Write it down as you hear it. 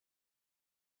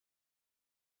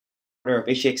of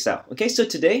HKExcel. Okay, so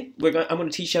today I'm going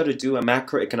to teach you how to do a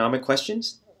macroeconomic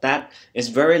questions that is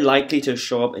very likely to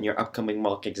show up in your upcoming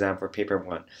mock exam for paper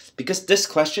 1. Because this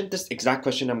exact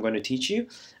question I'm going to teach you,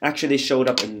 actually showed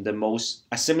up in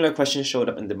a similar question showed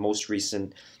up in the most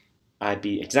recent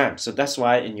IB exam. So that's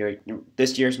why in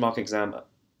this year's mock exam,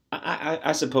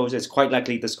 I suppose it's quite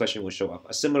likely this question will show up.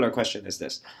 A similar question as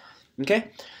this.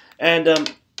 Okay, and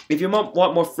if you want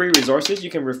more free resources,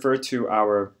 you can refer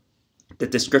to the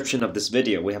description of this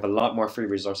video. We have a lot more free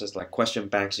resources like question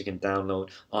banks you can download,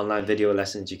 online video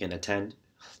lessons you can attend.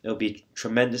 It'll be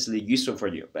tremendously useful for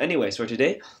you. But anyways, for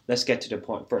today, let's get to the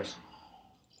point first.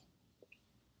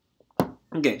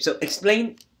 Okay, so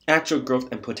explain actual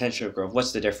growth and potential growth.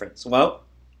 What's the difference? Well,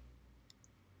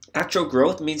 actual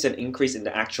growth means an increase in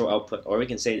the actual output, or we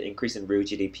can say an increase in real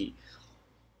GDP.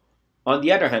 On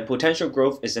the other hand, potential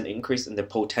growth is an increase in the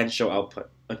potential output.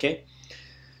 Okay?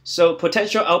 So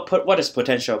potential output, what is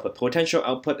potential output? Potential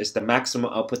output is the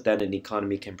maximum output that an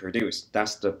economy can produce.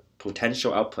 That's the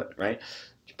potential output, right?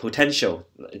 Potential,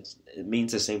 it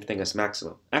means the same thing as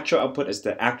maximum. Actual output is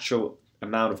the actual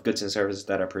amount of goods and services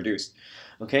that are produced,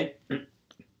 okay?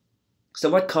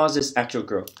 So what causes actual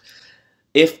growth?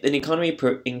 If an economy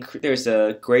there's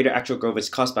a greater actual growth, it's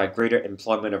caused by greater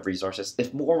employment of resources.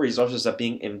 If more resources are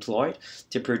being employed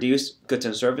to produce goods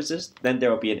and services, then there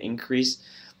will be an increase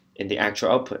in the actual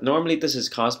output. Normally, this is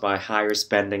caused by higher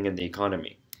spending in the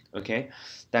economy. Okay,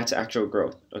 that's actual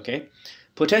growth. Okay,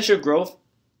 potential growth.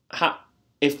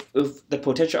 If the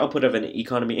potential output of an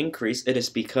economy increase, it is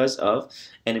because of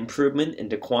an improvement in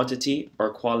the quantity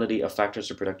or quality of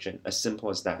factors of production. As simple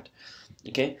as that.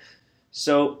 Okay,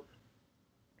 so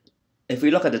if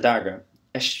we look at the diagram,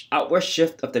 an outward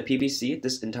shift of the PBC,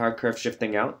 this entire curve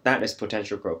shifting out, that is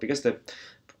potential growth because the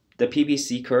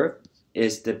PBC curve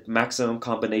is the maximum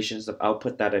combinations of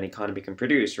output that an economy can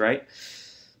produce, right?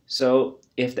 So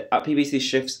if the PBC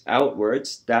shifts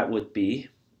outwards, that would be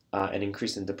an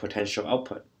increase in the potential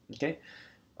output, okay?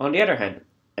 On the other hand,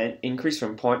 an increase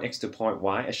from point X to point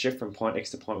Y, a shift from point X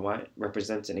to point Y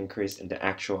represents an increase in the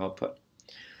actual output.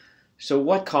 So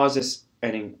what causes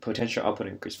a potential output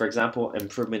increase? For example,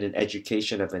 improvement in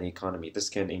education of an economy. This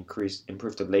can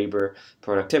improve the labor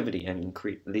productivity and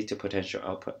lead to potential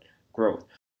output growth.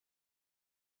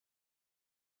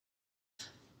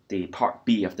 The part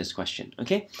B of this question,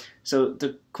 okay? So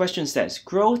the question says,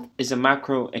 growth is a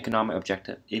macroeconomic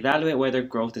objective. Evaluate whether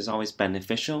growth is always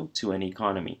beneficial to an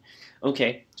economy.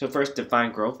 Okay, so first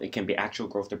define growth. It can be actual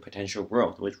growth or potential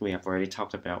growth, which we have already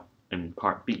talked about in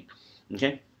part B,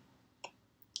 okay?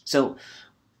 So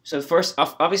first,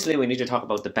 obviously, we need to talk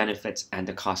about the benefits and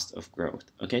the cost of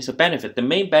growth. Okay, so the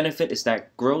main benefit is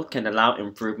that growth can allow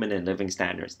improvement in living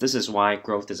standards. This is why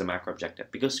growth is a macro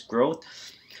objective, because growth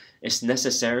is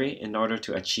necessary in order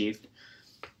to achieve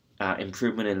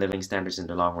improvement in living standards in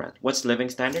the long run. What's living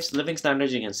standards? Living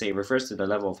standards, you can say, refers to the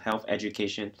level of health,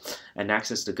 education, and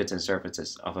access to goods and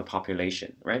services of a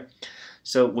population, right?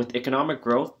 So with economic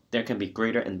growth, there can be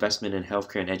greater investment in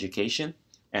healthcare and education,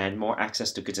 and more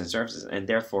access to goods and services, and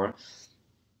therefore,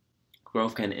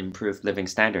 growth can improve living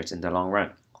standards in the long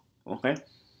run, okay?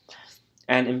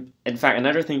 And in fact,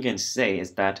 another thing you can say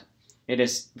is that it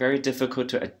is very difficult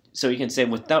to, so you can say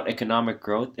without economic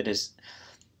growth, it is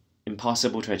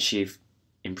impossible to achieve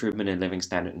improvement in living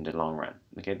standard in the long run.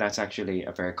 Okay, that's actually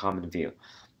a very common view.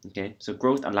 Okay, so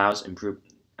growth allows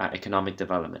economic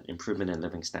development, improvement in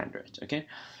living standards. Okay,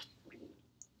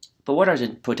 but what are the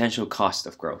potential costs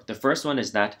of growth? The first one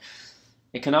is that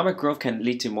economic growth can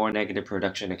lead to more negative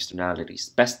production externalities.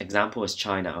 Best example is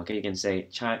China. Okay, you can say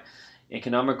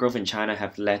economic growth in China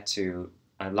have led to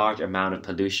a large amount of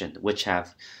pollution, which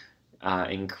have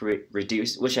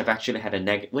actually had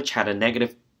a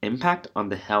negative impact on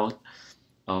the health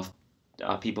of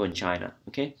people in China.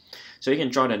 Okay, so you can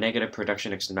draw the negative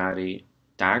production externality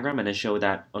diagram and then show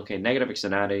that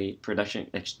negative production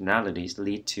externalities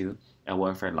lead to a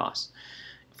welfare loss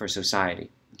for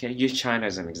society. Okay, use China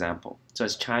as an example. So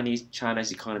as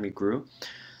China's economy grew,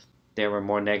 there were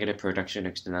more negative production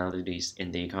externalities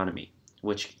in the economy,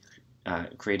 which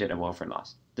created a welfare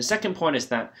loss. The second point is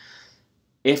that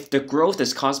if the growth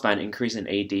is caused by an increase in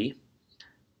AD,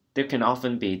 there can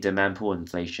often be demand pull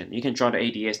inflation. You can draw the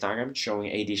ADS diagram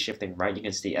showing AD shifting right. You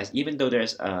can see as even though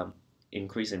there's an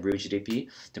increase in real GDP,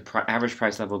 the average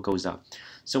price level goes up.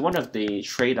 So one of the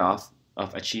trade-off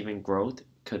of achieving growth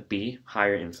could be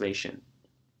higher inflation.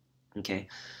 Okay,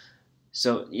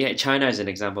 so yeah, China is an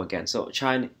example again. So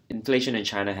inflation in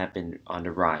China have been on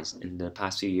the rise in the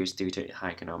past few years due to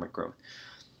high economic growth.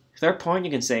 Third point,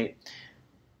 you can say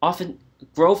often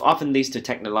growth often leads to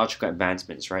technological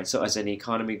advancements, right? So as an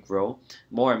economy grows,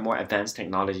 more and more advanced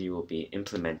technology will be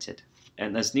implemented.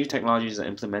 And as new technologies are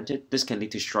implemented, this can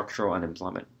lead to structural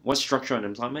unemployment. What's structural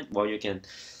unemployment? Well,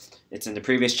 it's in the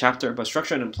previous chapter, but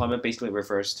structural unemployment basically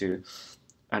refers to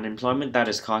unemployment that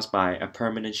is caused by a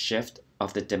permanent shift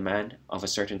of the demand of a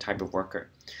certain type of worker.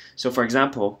 So for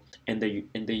example, in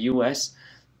the US,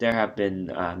 there have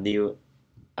been new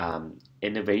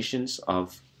innovations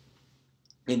of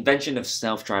invention of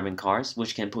self-driving cars,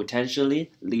 which can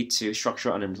potentially lead to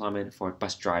structural unemployment for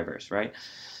bus drivers, right?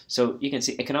 So you can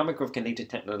see economic growth can lead to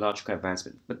technological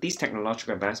advancement, but these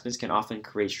technological advancements can often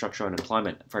create structural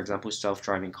unemployment, for example,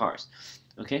 self-driving cars.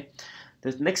 Okay,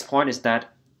 the next point is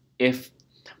that if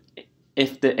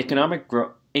the economic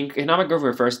growth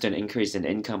refers to an increase in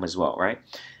income as well, right?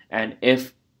 And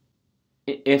if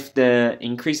the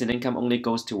increase in income only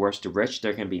goes towards the rich,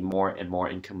 there can be more and more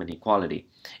income inequality.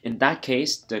 In that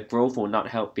case, the growth will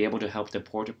not be able to help the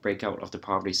poor to break out of the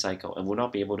poverty cycle, and will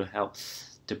not be able to help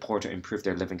the poor to improve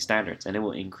their living standards, and it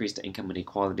will increase the income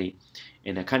inequality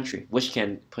in a country, which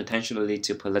can potentially lead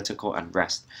to political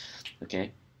unrest.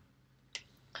 Okay.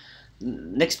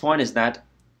 Next point is that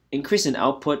increase in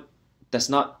output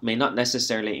may not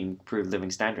necessarily improve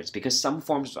living standards, because some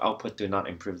forms of output do not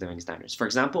improve living standards. For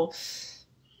example,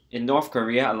 in North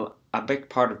Korea, a big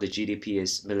part of the GDP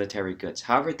is military goods.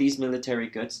 However, these military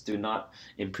goods do not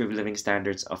improve living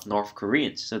standards of North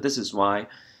Koreans. So this is why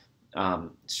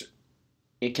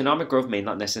economic growth may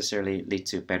not necessarily lead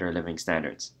to better living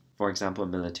standards. For example,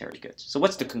 military goods. So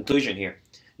what's the conclusion here?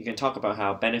 You can talk about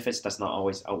how benefits does not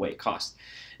always outweigh cost.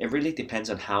 It really depends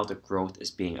on how the growth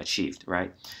is being achieved,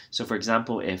 right? So for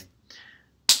example, if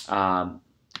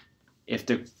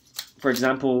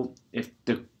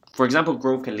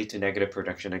growth can lead to negative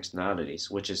production externalities,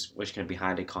 which can be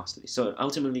highly costly. So it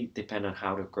ultimately depends on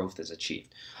how the growth is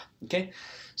achieved. Okay,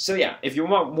 so yeah, if you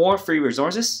want more free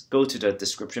resources, go to the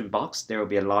description box. There will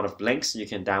be a lot of links. You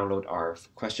can download our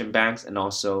question banks and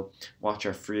also watch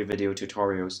our free video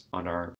tutorials on our